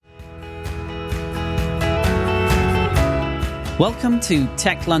Welcome to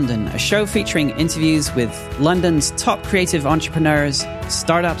Tech London, a show featuring interviews with London's top creative entrepreneurs,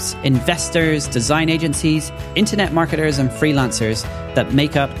 startups, investors, design agencies, internet marketers, and freelancers that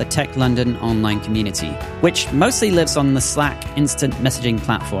make up the Tech London online community, which mostly lives on the Slack instant messaging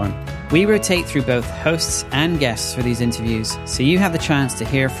platform. We rotate through both hosts and guests for these interviews, so you have the chance to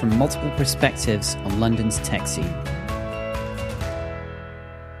hear from multiple perspectives on London's tech scene.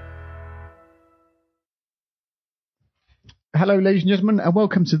 Hello, ladies and gentlemen, and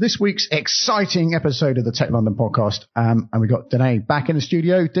welcome to this week's exciting episode of the Tech London podcast. And we've got Danae back in the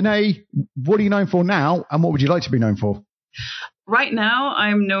studio. Danae, what are you known for now, and what would you like to be known for? Right now,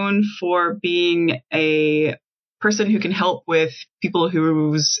 I'm known for being a person who can help with people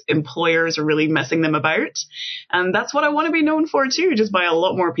whose employers are really messing them about. And that's what I want to be known for too, just by a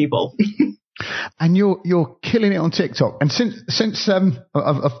lot more people. And you're killing it on TikTok. And since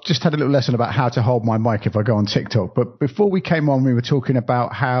I've just had a little lesson about how to hold my mic if I go on TikTok. But before we came on, we were talking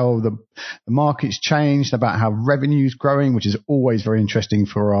about how the market's changed, about how revenue's growing, which is always very interesting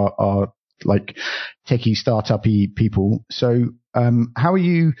for our like techie startup-y people. So how are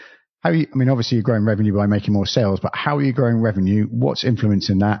you? I mean, obviously you're growing revenue by making more sales, but how are you growing revenue? What's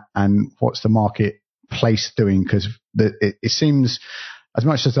influencing that, and what's the marketplace doing? Because it seems, as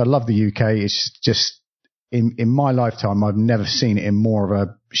much as I love the UK, it's just in my lifetime, I've never seen it in more of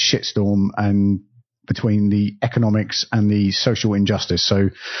a shitstorm and between the economics and the social injustice. So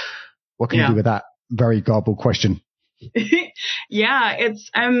what can you do with that very garbled question? Yeah,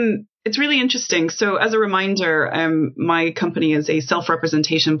 it's really interesting. So as a reminder, my company is a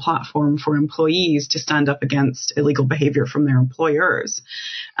self-representation platform for employees to stand up against illegal behavior from their employers.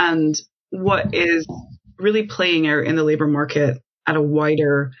 And what is really playing out in the labor market at a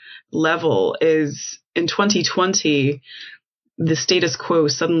wider level is in 2020, the status quo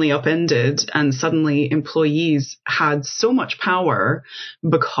suddenly upended, and suddenly employees had so much power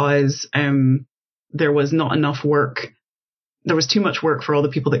because there was not enough work. There was too much work for all the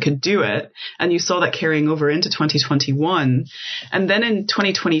people that could do it. And you saw that carrying over into 2021. And then in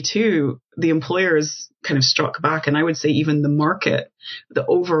 2022, the employers kind of struck back. And I would say even the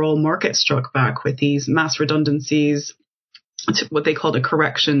overall market struck back with these mass redundancies, what they called a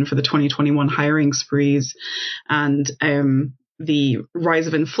correction for the 2021 hiring sprees, and the rise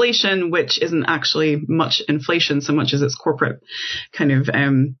of inflation, which isn't actually much inflation so much as it's corporate kind of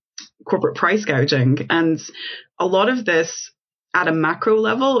corporate price gouging. And a lot of this at a macro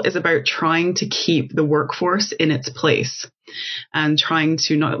level is about trying to keep the workforce in its place and trying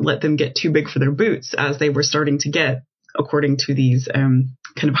to not let them get too big for their boots as they were starting to get, according to these kind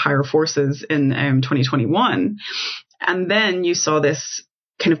of higher forces in 2021. And then you saw this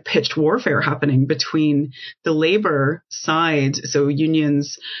kind of pitched warfare happening between the labor side. So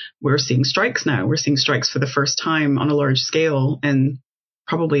unions, we're seeing strikes now. We're seeing strikes for the first time on a large scale in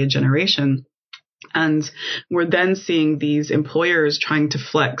probably a generation. And we're then seeing these employers trying to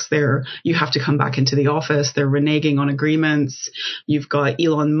flex you have to come back into the office. They're reneging on agreements. You've got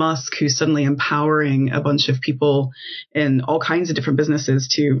Elon Musk, who's suddenly empowering a bunch of people in all kinds of different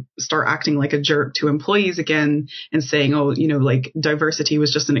businesses to start acting like a jerk to employees again and saying, oh, like diversity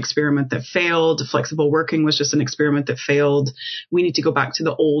was just an experiment that failed. Flexible working was just an experiment that failed. We need to go back to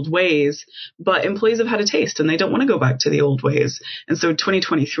the old ways. But employees have had a taste and they don't want to go back to the old ways. And so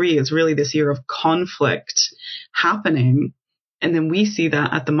 2023 is really this year of conflict happening. And then we see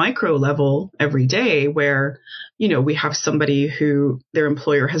that at the micro level every day where, we have somebody who their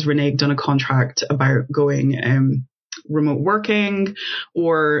employer has reneged on a contract about going remote working,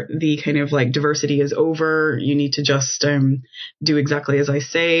 or the kind of like diversity is over. You need to just do exactly as I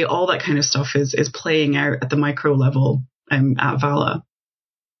say. All that kind of stuff is playing out at the micro level at Valla.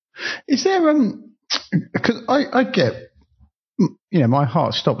 Is there, because I get, my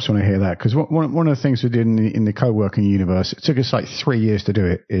heart stops when I hear that, because one of the things we did in the co-working universe, it took us like 3 years to do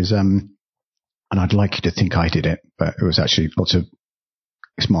it, is, and I'd like you to think I did it, but it was actually lots of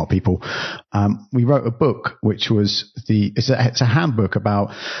smart people. We wrote a book, which was it's a handbook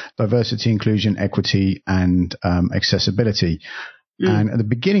about diversity, inclusion, equity, and accessibility. And at the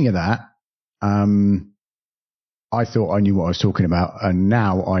beginning of that, I thought I knew what I was talking about, and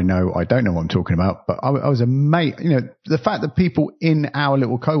now I know I don't know what I'm talking about. But I was amazed, the fact that people in our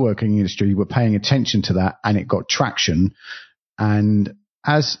little co-working industry were paying attention to that, and it got traction. And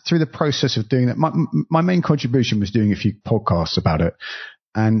as through the process of doing that, my main contribution was doing a few podcasts about it,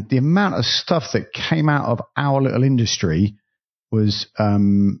 and the amount of stuff that came out of our little industry was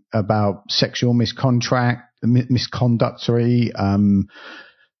about sexual misconduct.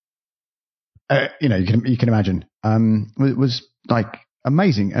 You can imagine. It was like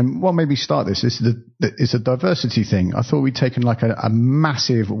Amazing. And what made me start this is it's a diversity thing. I thought we'd taken like a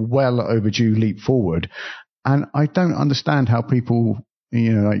massive, well overdue leap forward. And I don't understand how people,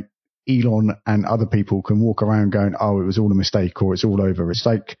 like Elon and other people can walk around going, oh, it was all a mistake or it's all over. It's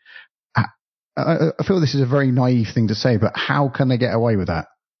like, I feel this is a very naive thing to say, but how can they get away with that?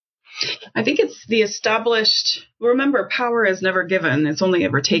 I think it's the established, remember, power is never given, it's only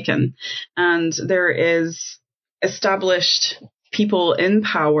ever taken. And there is established people in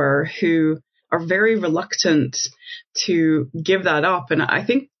power who are very reluctant to give that up. And I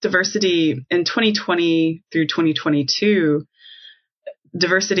think diversity in 2020 through 2022,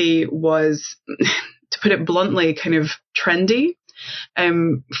 diversity was, to put it bluntly, kind of trendy.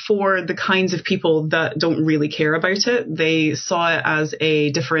 For the kinds of people that don't really care about it. They saw it as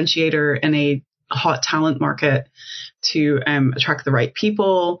a differentiator in a hot talent market to attract the right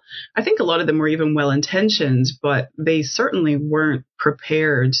people. I think a lot of them were even well-intentioned, but they certainly weren't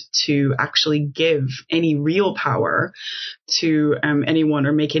prepared to actually give any real power to anyone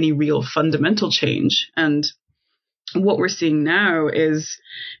or make any real fundamental change. And what we're seeing now is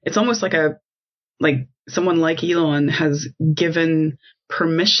it's almost like someone like Elon has given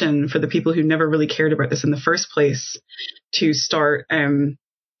permission for the people who never really cared about this in the first place to start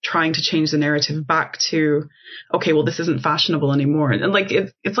trying to change the narrative back to, okay, well, this isn't fashionable anymore. And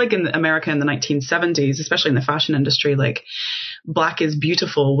it's like in America in the 1970s, especially in the fashion industry, like black is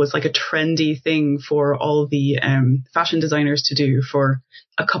beautiful was like a trendy thing for all the fashion designers to do for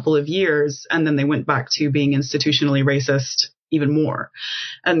a couple of years. And then they went back to being institutionally racist even more.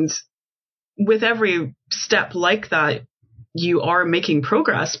 And with every step like that, you are making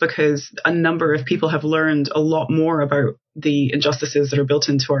progress because a number of people have learned a lot more about the injustices that are built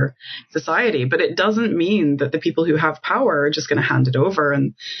into our society. But it doesn't mean that the people who have power are just going to hand it over,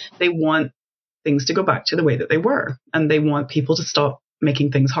 and they want things to go back to the way that they were. And they want people to stop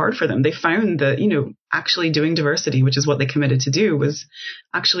making things hard for them. They found that, actually doing diversity, which is what they committed to do, was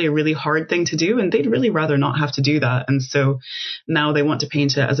actually a really hard thing to do. And they'd really rather not have to do that. And so now they want to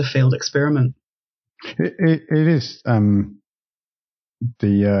paint it as a failed experiment. It is.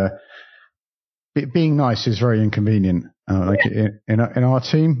 Being nice is very inconvenient. In our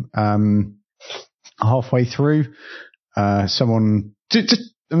team, halfway through, someone,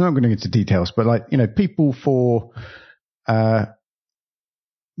 I'm not going to get into details, but people for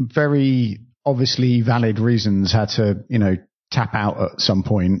very obviously valid reasons had to, tap out at some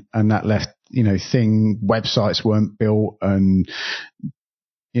point, and that left, websites weren't built, and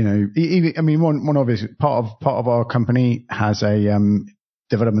one obvious part of our company has a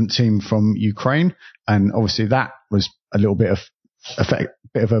development team from Ukraine, and obviously that was a little bit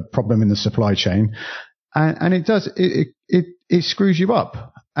of a problem in the supply chain, and it screws you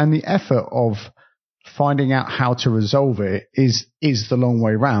up, and the effort of finding out how to resolve it is the long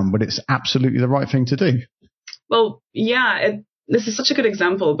way round, but it's absolutely the right thing to do. Well, yeah, this is such a good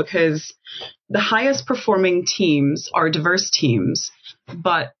example because the highest performing teams are diverse teams,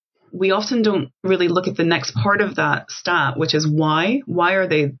 but we often don't really look at the next part of that stat, which is why. Why are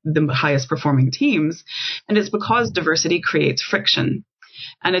they the highest performing teams? And it's because diversity creates friction.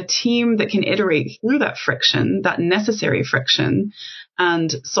 And a team that can iterate through that friction, that necessary friction,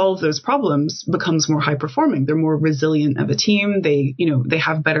 and solve those problems becomes more high performing. They're more resilient of a team. They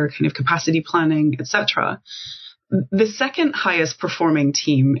have better kind of capacity planning, etc. The second highest performing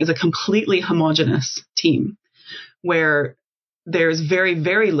team is a completely homogenous team where there's very,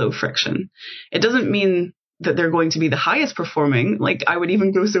 very low friction. It doesn't mean that they're going to be the highest performing. Like, I would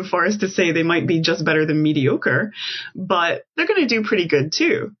even go so far as to say they might be just better than mediocre, but they're going to do pretty good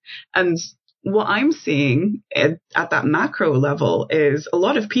too. And what I'm seeing at that macro level is a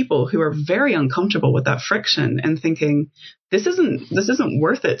lot of people who are very uncomfortable with that friction and thinking, this isn't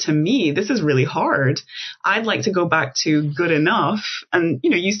worth it to me. This is really hard. I'd like to go back to good enough. And,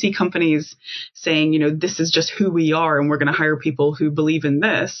 you see companies saying, this is just who we are and we're going to hire people who believe in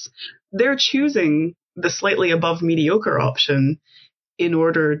this. They're choosing the slightly above mediocre option in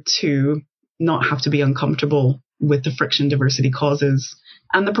order to not have to be uncomfortable with the friction diversity causes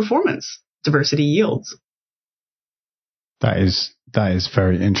and the performance diversity yields. That is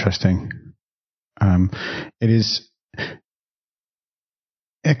very interesting. It is.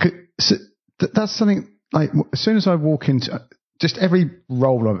 That's something like as soon as I walk into just every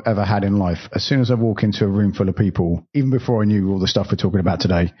role I've ever had in life, as soon as I walk into a room full of people, even before I knew all the stuff we're talking about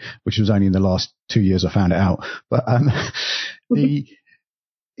today, which was only in the last 2 years I found it out. But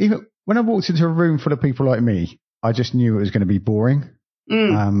even when I walked into a room full of people like me, I just knew it was going to be boring.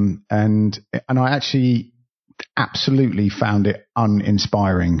 And I actually absolutely found it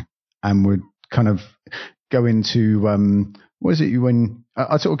uninspiring and would kind of go into what is it when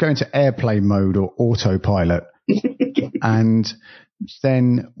I sort of go into airplane mode or autopilot, and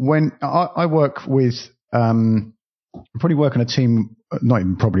then when I work with, probably work on a team, not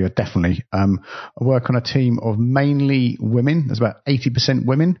even probably, definitely, I work on a team of mainly women. There's about 80%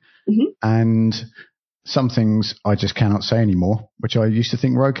 women, and some things I just cannot say anymore, which I used to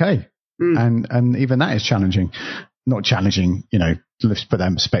think were okay. And even that is challenging. Not challenging, let's put that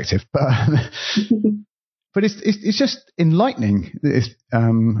in perspective, but it's just enlightening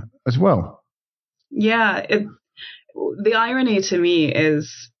as well. Yeah. The irony to me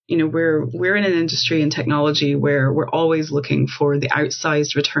is, we're in an industry and technology where we're always looking for the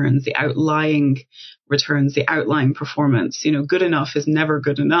outsized returns, the outlying returns, the outlying performance. Good enough is never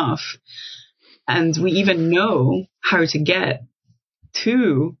good enough. And we even know how to get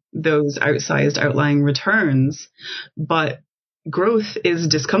to those outsized outlying returns, but growth is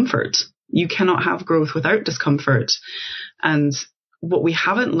discomfort. You cannot have growth without discomfort. And what we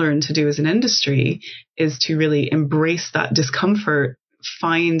haven't learned to do as an industry is to really embrace that discomfort,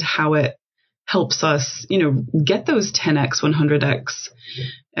 find how it helps us, get those 10x, 100x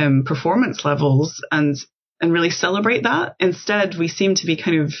performance levels and really celebrate that. Instead, we seem to be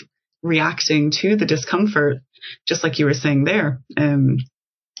kind of reacting to the discomfort, just like you were saying there.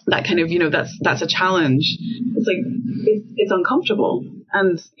 That kind of, that's a challenge. It's like, it's uncomfortable.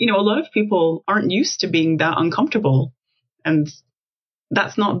 And, a lot of people aren't used to being that uncomfortable. And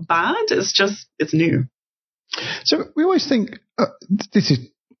that's not bad. It's new. So we always think, this is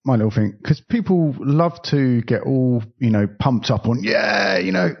my little thing, because people love to get all, pumped up on,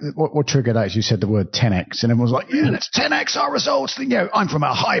 what triggered that is you said the word 10x, and everyone's like, let's 10x our results. I'm from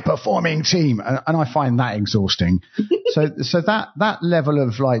a high performing team. And I find that exhausting. so that level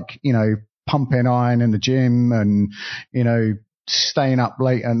of pumping iron in the gym and, staying up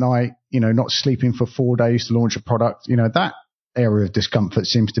late at night, not sleeping for 4 days to launch a product, that area of discomfort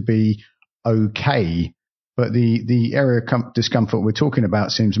seems to be okay. But the area of discomfort we're talking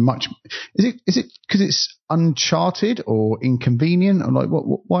about seems much. Is it because it's uncharted or inconvenient? Or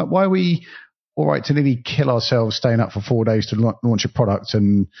why are we all right to nearly kill ourselves staying up for 4 days to launch a product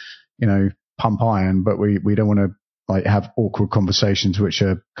and pump iron, but we don't want to have awkward conversations which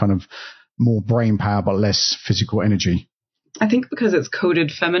are kind of more brain power but less physical energy? I think because it's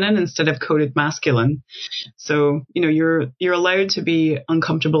coded feminine instead of coded masculine. So, you're allowed to be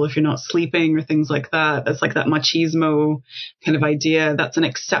uncomfortable if you're not sleeping or things like that. That's like that machismo kind of idea. That's an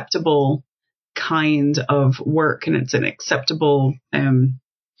acceptable kind of work, and it's an acceptable kind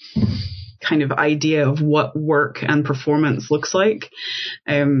of idea of what work and performance looks like.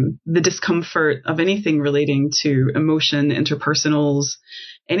 The discomfort of anything relating to emotion, interpersonals,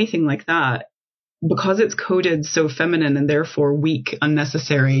 anything like that, because it's coded so feminine and therefore weak,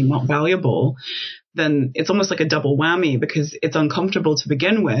 unnecessary, not valuable, then it's almost like a double whammy, because it's uncomfortable to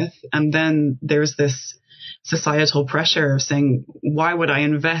begin with. And then there's this societal pressure of saying, why would I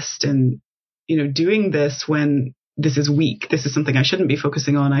invest in, doing this when this is weak? This is something I shouldn't be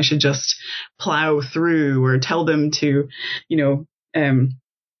focusing on. I should just plow through, or tell them to,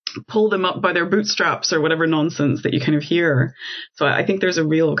 pull them up by their bootstraps, or whatever nonsense that you kind of hear. So I think there's a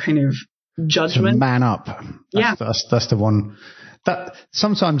real kind of judgment. To man up. That's the one that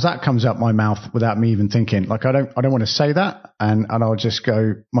sometimes that comes out my mouth without me even thinking. I don't want to say that, and I'll just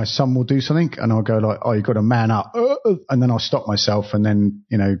go, my son will do something and I'll go oh, you got to man up, and then I'll stop myself, and then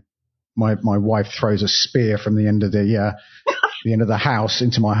my wife throws a spear from the end of the end of the house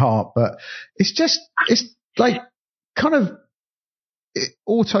into my heart. But it's kind of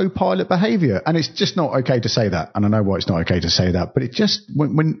autopilot behavior, and it's just not okay to say that. And I know why it's not okay to say that, but it just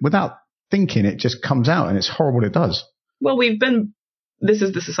when without thinking, it just comes out, and it's horrible. It does. Well, this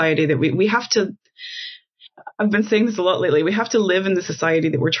is the society that we have to, I've been saying this a lot lately, we have to live in the society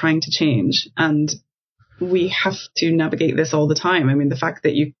that we're trying to change, and we have to navigate this all the time. I mean, the fact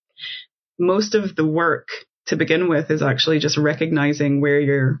that most of the work to begin with is actually just recognizing where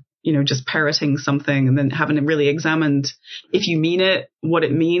you're, just parroting something, and then having it really examined if you mean it, what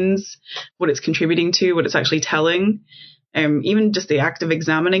it means, what it's contributing to, what it's actually telling. Even just the act of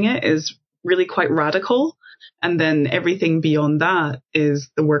examining it is really quite radical. And then everything beyond that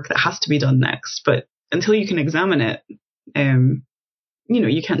is the work that has to be done next. But until you can examine it,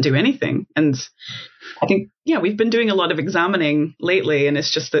 you can't do anything. And I think, we've been doing a lot of examining lately. And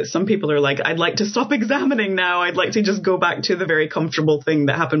it's just that some people are like, I'd like to stop examining now. I'd like to just go back to the very comfortable thing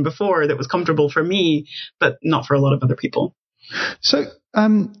that happened before, that was comfortable for me, but not for a lot of other people. So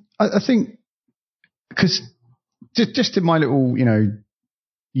I think, because just in my little,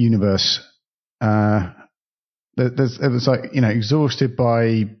 universe, it was exhausted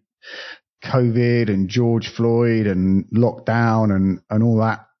by COVID and George Floyd and lockdown and all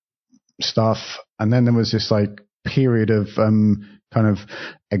that stuff. And then there was this like period of kind of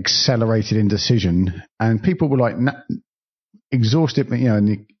accelerated indecision, and people were like exhausted, you know, in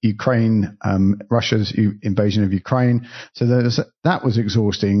the Ukraine, Russia's invasion of Ukraine. So that was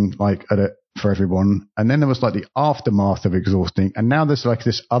exhausting, like for everyone. And then there was like the aftermath of exhausting. And now there's like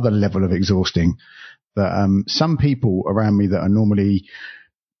this other level of exhausting that some people around me that are normally,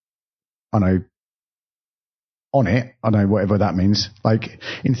 I know, on it, I don't know, whatever that means, like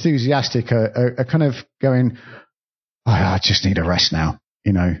enthusiastic, are kind of going, oh, I just need a rest now,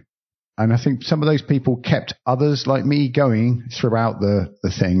 you know. And I think some of those people kept others like me going throughout the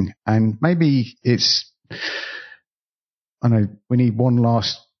thing. And maybe it's, I know, we need one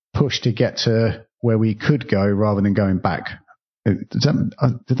last push to get to where we could go rather than going back. Did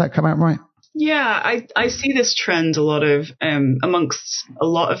that come out right? Yeah, I see this trend a lot of amongst a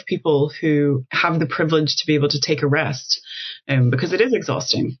lot of people who have the privilege to be able to take a rest, because it is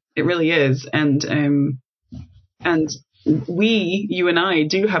exhausting. It really is, and you and I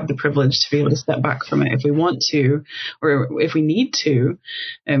do have the privilege to be able to step back from it if we want to, or if we need to,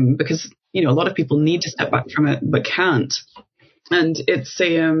 because, you know, a lot of people need to step back from it but can't, and it's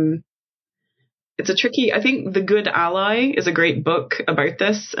a tricky. I think The Good Ally is a great book about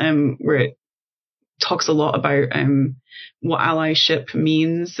this, where it talks a lot about what allyship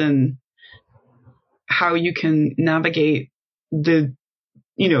means and how you can navigate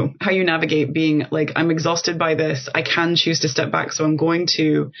how you navigate being like, I'm exhausted by this, I can choose to step back, so I'm going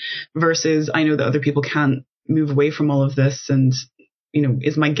to, versus I know that other people can't move away from all of this, and, you know,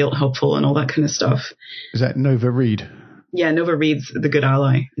 is my guilt helpful and all that kind of stuff. Is that Nova Reid? Yeah, Nova Reid's The Good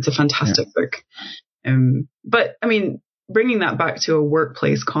Ally. It's a fantastic book. But I mean, bringing that back to a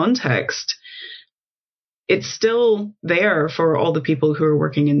workplace context, it's still there for all the people who are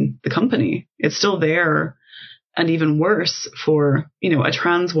working in the company. It's still there, and even worse for, you know, a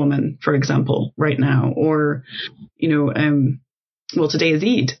trans woman, for example, right now, or, you know, well, today is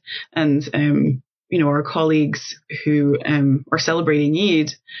Eid, and, you know, our colleagues who are celebrating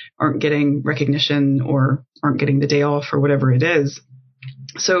Eid aren't getting recognition or aren't getting the day off or whatever it is.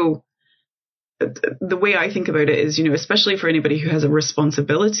 So the way I think about it is, you know, especially for anybody who has a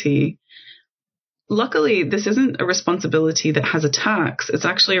responsibility, luckily this isn't a responsibility that has a tax. It's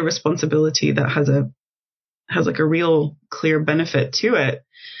actually a responsibility that has like a real clear benefit to it.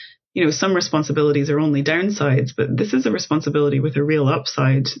 You know, some responsibilities are only downsides, but this is a responsibility with a real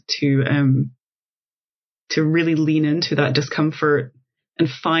upside to really lean into that discomfort and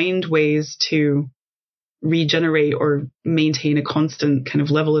find ways to regenerate or maintain a constant kind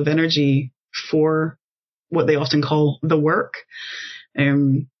of level of energy for what they often call the work.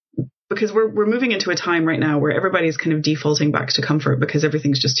 Because we're moving into a time right now where everybody's kind of defaulting back to comfort because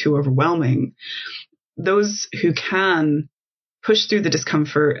everything's just too overwhelming. Those who can push through the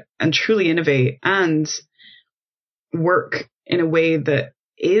discomfort and truly innovate and work in a way that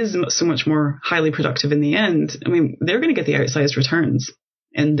is so much more highly productive in the end, I mean, they're going to get the outsized returns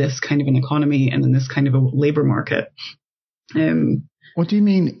in this kind of an economy and in this kind of a labor market. What do you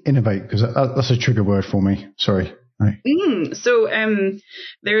mean innovate? Because that's a trigger word for me. Sorry. Right. So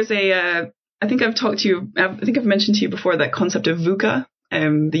there's I think I've mentioned to you before that concept of VUCA.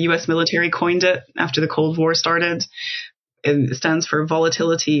 The US military coined it after the Cold War started. It stands for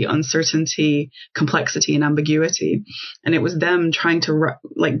volatility, uncertainty, complexity, and ambiguity. And it was them trying to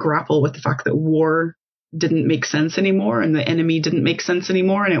grapple with the fact that war didn't make sense anymore and the enemy didn't make sense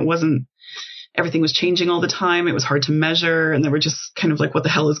anymore. And everything was changing all the time. It was hard to measure. And they were just kind of like, what the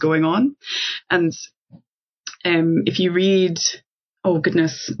hell is going on? And if you read, oh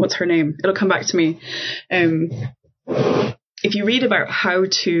goodness, what's her name? It'll come back to me. If you read about how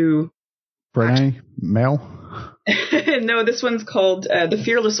to... Brene Mel? No, this one's called The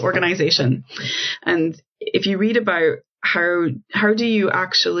Fearless Organization. And if you read about how do you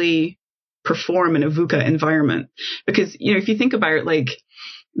actually perform in a VUCA environment? Because, you know, if you think about like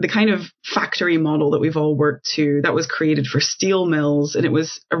the kind of factory model that we've all worked to, that was created for steel mills, and it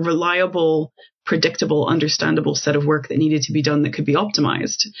was a reliable, predictable, understandable set of work that needed to be done that could be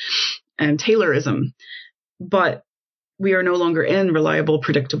optimized, and Taylorism. But we are no longer in reliable,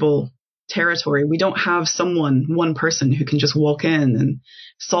 predictable territory. We don't have one person who can just walk in and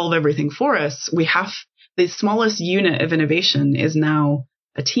solve everything for us. We have the smallest unit of innovation is now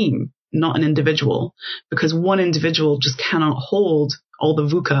a team, not an individual, because one individual just cannot hold all the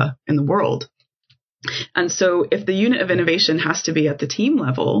VUCA in the world. And so if the unit of innovation has to be at the team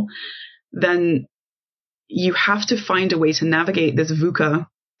level, then you have to find a way to navigate this VUCA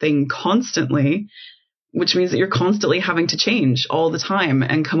thing constantly which means that you're constantly having to change all the time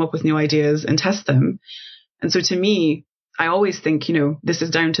and come up with new ideas and test them. And so to me, I always think, this is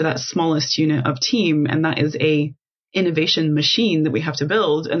down to that smallest unit of team, and that is a innovation machine that we have to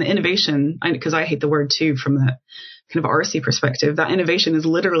build. And the innovation, because I hate the word too, from that kind of RC perspective, that innovation is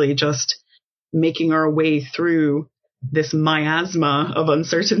literally just making our way through this miasma of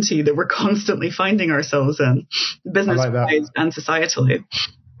uncertainty that we're constantly finding ourselves in, business-wise and societally.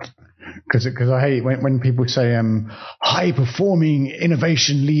 Because I hate when people say high-performing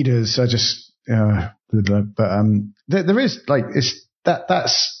innovation leaders. I just, there is like is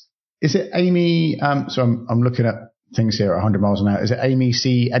it Amy? So I'm looking at things here at 100 miles an hour. Is it Amy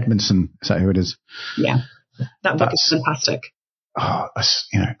C. Edmondson? Is that who it is? Yeah, that book is fantastic. Oh,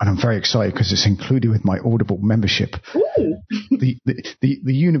 and I'm very excited because it's included with my Audible membership. the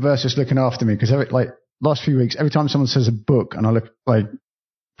universe is looking after me because last few weeks, every time someone says a book, and I look like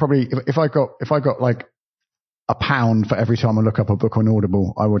probably if I got like £1 for every time I look up a book on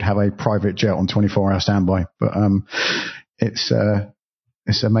Audible, I would have a private jet on 24-hour standby. But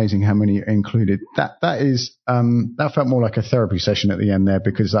it's amazing how many are included. That felt more like a therapy session at the end there,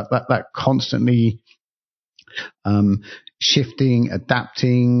 because that constantly shifting,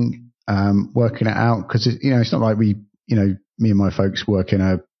 adapting, working it out. Because it's not like me and my folks work in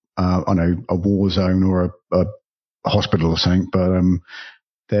a war zone or a hospital or something,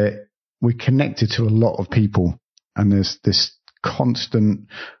 but we're connected to a lot of people, and there's this constant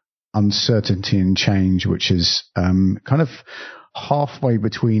uncertainty and change, which is kind of halfway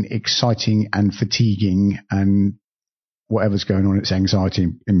between exciting and fatiguing, and whatever's going on, it's anxiety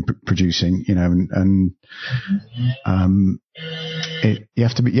in producing, and you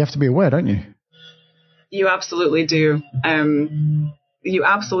have to be aware, don't you? You absolutely do. You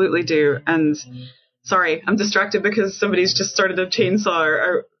absolutely do. And sorry, I'm distracted because somebody's just started a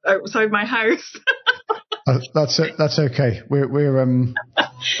chainsaw outside my house. That's okay. We're I'm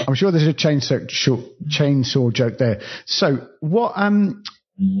sure there's a chainsaw joke there. So what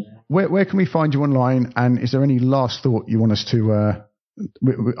where can we find you online, and is there any last thought you want us to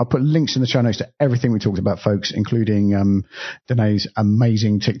I'll put links in the show notes to everything we talked about, folks, including Danae's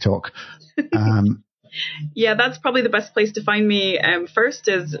amazing TikTok. Yeah, that's probably the best place to find me. First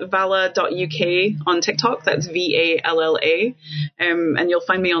is valla.uk on TikTok. That's VALLA. And you'll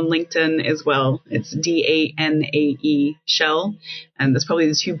find me on LinkedIn as well. It's DANAE Shell. And that's probably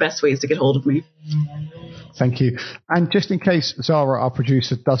the two best ways to get hold of me. Thank you. And just in case Zara, our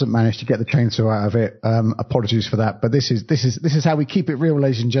producer, doesn't manage to get the chainsaw out of it, apologies for that. But this is how we keep it real,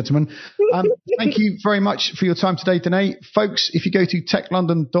 ladies and gentlemen. Thank you very much for your time today, Danae. Folks, if you go to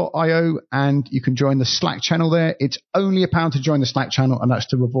techlondon.io and you can join the Slack channel there, it's only £1 to join the Slack channel, and that's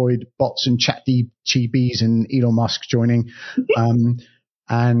to avoid bots and ChatGPTs and Elon Musk joining.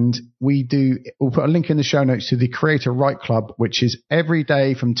 And we'll put a link in the show notes to the Creator Write Club, which is every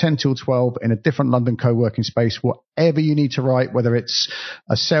day from 10 till 12 in a different London co-working space. Whatever you need to write, whether it's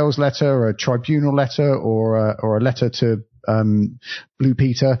a sales letter or a tribunal letter or a letter to Blue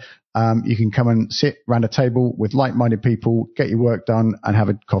Peter, you can come and sit around a table with like-minded people, get your work done, and have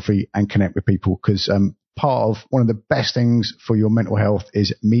a coffee and connect with people. Because part of one of the best things for your mental health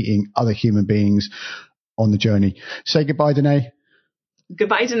is meeting other human beings on the journey. Say goodbye, Danae.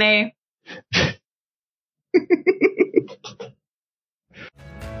 Goodbye, Danae.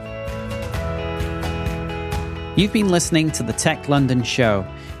 You've been listening to the Tech London Show.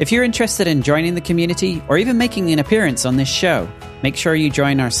 If you're interested in joining the community or even making an appearance on this show, make sure you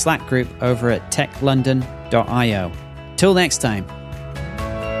join our Slack group over at techlondon.io. Till next time.